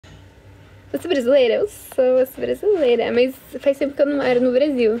Você é brasileira? Eu sou brasileira, mas faz tempo que eu não era no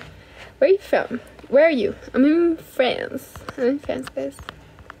Brasil. Where are you from? Where are you? I'm in France. I'm in France, guys.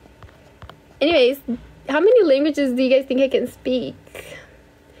 Anyways, how many languages do you guys think I can speak?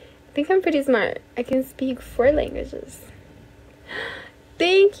 I think I'm pretty smart. I can speak 4 languages.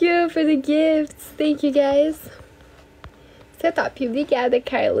 Thank you for the gifts. Thank you, guys. Você é top. Obrigada,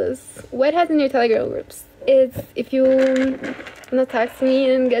 Carlos. What has in your Telegram groups? It's if you wanna talk to me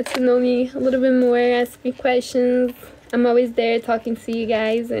and get to know me a little bit more, ask me questions. I'm always there talking to you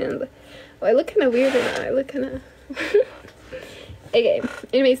guys, and oh, I look kind of weird now. I look kind of okay.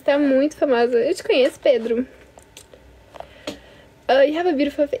 Anyway, você tá muito famosa. Eu te conheço, Pedro. You have a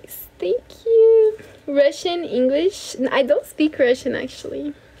beautiful face. Thank you. Russian, English. I don't speak Russian,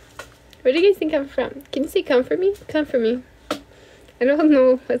 actually. Where do you guys think I'm from? Can you say come for me? Come for me. I don't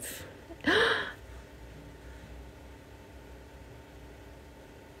know what's...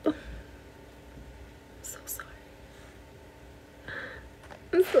 Oh. I'm so sorry.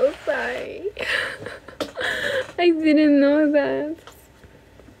 I'm so sorry. I didn't know that.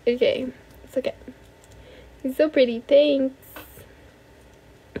 Okay, it's okay. You're so pretty, thanks.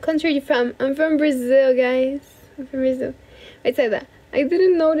 What country are you from? I'm from Brazil, guys. I'm from Brazil. I said that. I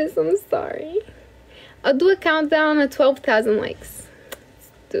didn't notice, I'm sorry. I'll do a countdown at 12,000 likes. Let's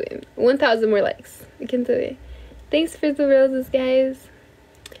do it. 1,000 more likes. We can do it. Thanks for the roses, guys.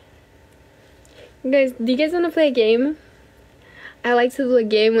 Guys, do you guys want to play a game? I like to do a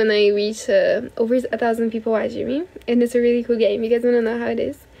game when I reach over 1,000 people watching me. And it's a really cool game. You guys want to know how it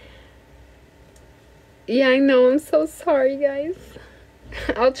is? Yeah, I know. I'm so sorry, guys.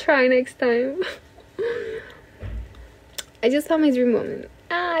 I'll try next time. I just saw my dream woman.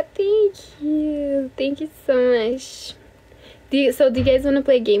 Ah, thank you. Thank you so much. Do you guys want to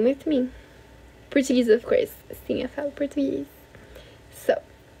play a game with me? Portuguese, of course. Sim, eu falo português. So,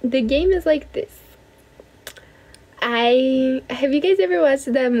 the game is like this. Have you guys ever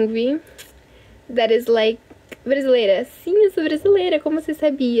watched that movie that is like brasileira? Sim, eu sou brasileira, como você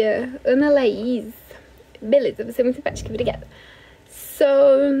sabia? Ana Laís. Beleza, você é muito simpática, obrigada.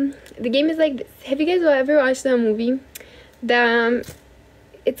 So, the game is like this. Have you guys ever watched that movie?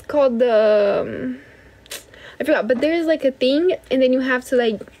 It's called the... I forgot, but there's like a thing, and then you have to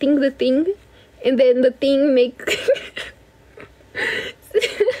like think the thing, and then the thing make...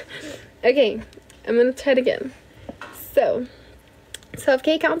 Okay, I'm gonna try it again. So,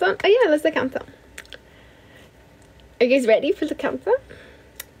 okay, countdown. Oh yeah, let's do countdown. Are you guys ready for the countdown?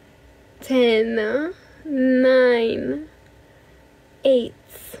 10, 9, 8,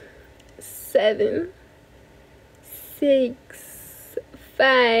 7, 6,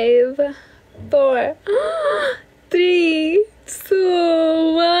 5, 4, 3,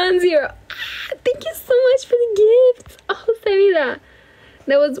 2, 1, 0. Thank you so much for the gift. Oh, Samira.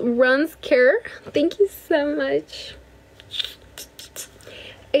 That was Run's Care. Thank you so much.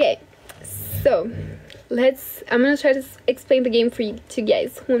 Okay, so I'm gonna try to explain the game for you two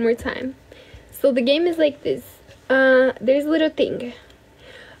guys one more time. So the game is like this. There's a little thing.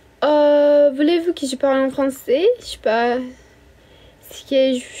 Voulez-vous que je parle en français? Je sais pas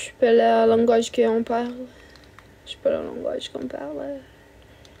si je peux la langage qu'on parle. Je sais pas la langage qu'on parle.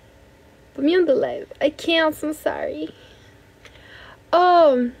 Put me on the live. I can't, I'm sorry.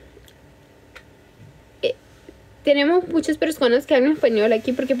 Tenemos muchas personas que hablan español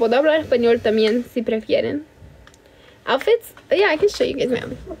aquí porque puedo hablar español también si prefieren. Outfits? Oh, yeah, I can show you guys now.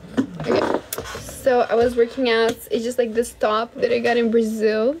 Okay. So I was working out. It's just like this top that I got in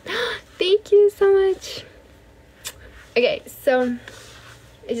Brazil. Thank you so much. Okay, so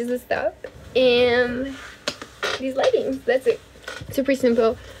it's just this top and these leggings. That's it. Super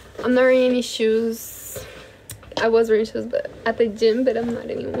simple. I'm not wearing any shoes. I was wearing shoes at the gym, but I'm not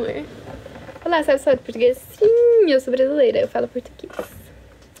anymore. Olá, sabe só de português? Sim, eu sou brasileira, eu falo português.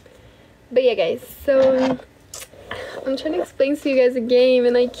 But yeah, guys, so I'm trying to explain to you guys a game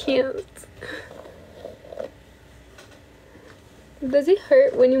and I can't. Does it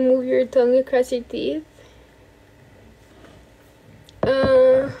hurt when you move your tongue across your teeth?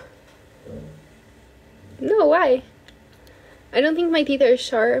 No, why? I don't think my teeth are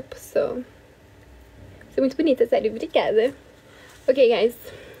sharp, so... Sou muito bonita, sério, obrigada. Okay, guys,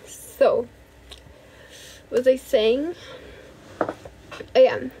 so... What was I saying? Oh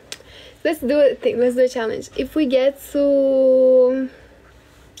yeah, let's do a thing. Let's do a challenge. If we get to...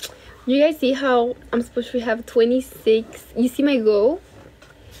 You guys see how I'm supposed to have 26? You see my goal?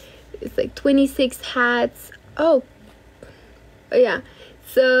 It's like 26 hats. Oh yeah.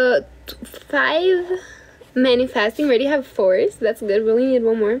 So 5 manifesting. Already have 4, so that's good. We only need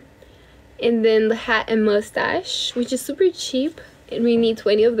 1 more. And then the hat and mustache, which is super cheap, and we need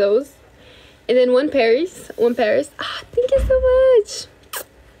 20 of those. And then one Paris. Ah, thank you so much.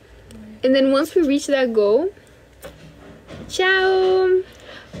 And then once we reach that goal, ciao.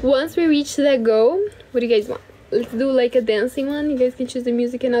 Once we reach that goal, what do you guys want? Let's do like a dancing one. You guys can choose the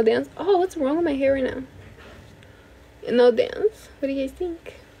music and I'll dance. Oh, what's wrong with my hair right now? And I'll dance. What do you guys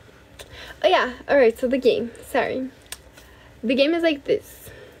think? Oh yeah, alright, so the game. Sorry. The game is like this.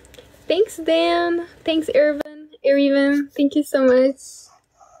 Thanks, Dan. Thanks, Irvin. Thank you so much.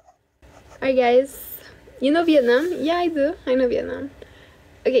 Alright, guys. You know Vietnam? Yeah, I do. I know Vietnam.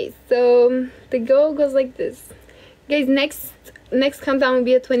 Okay, so the goal goes like this. Guys, next countdown will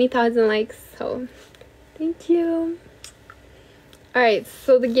be at 20,000 likes. So, thank you. Alright,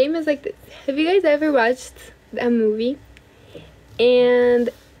 so the game is like this. Have you guys ever watched a movie? And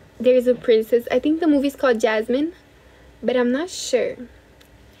there's a princess. I think the movie's called Jasmine, but I'm not sure.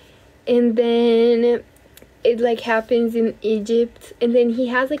 And then it like happens in Egypt, and then he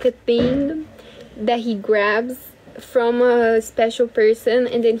has like a thing that he grabs from a special person,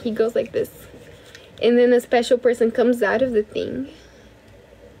 and then he goes like this, and then a special person comes out of the thing,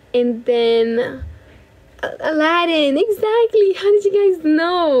 and then Aladdin. Exactly. How did you guys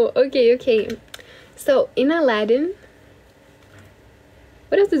know? Okay, so in Aladdin,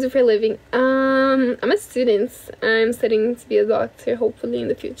 what else do I do for a living? I'm a student. I'm studying to be a doctor, hopefully in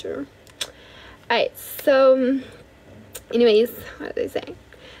the future. Alright, so anyways, what was I saying?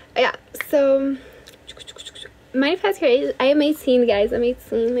 Yeah, so my past grade, I am 18, guys. I'm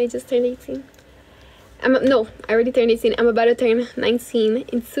 18. I just turned 18. No, I already turned 18. I'm about to turn 19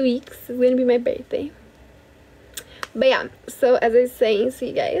 in 2 weeks. It's gonna be my birthday. But yeah, so as I was saying, so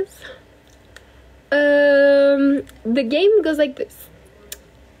you guys, the game goes like this.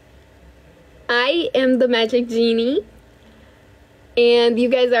 I am the magic genie, and you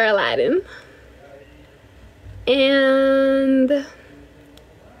guys are Aladdin. And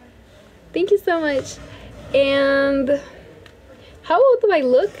thank you so much. And how old do I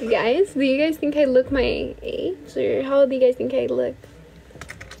look, guys? Do you guys think I look my age, or how old do you guys think I look?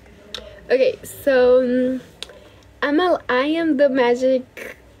 Okay, so I am the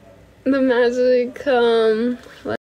magic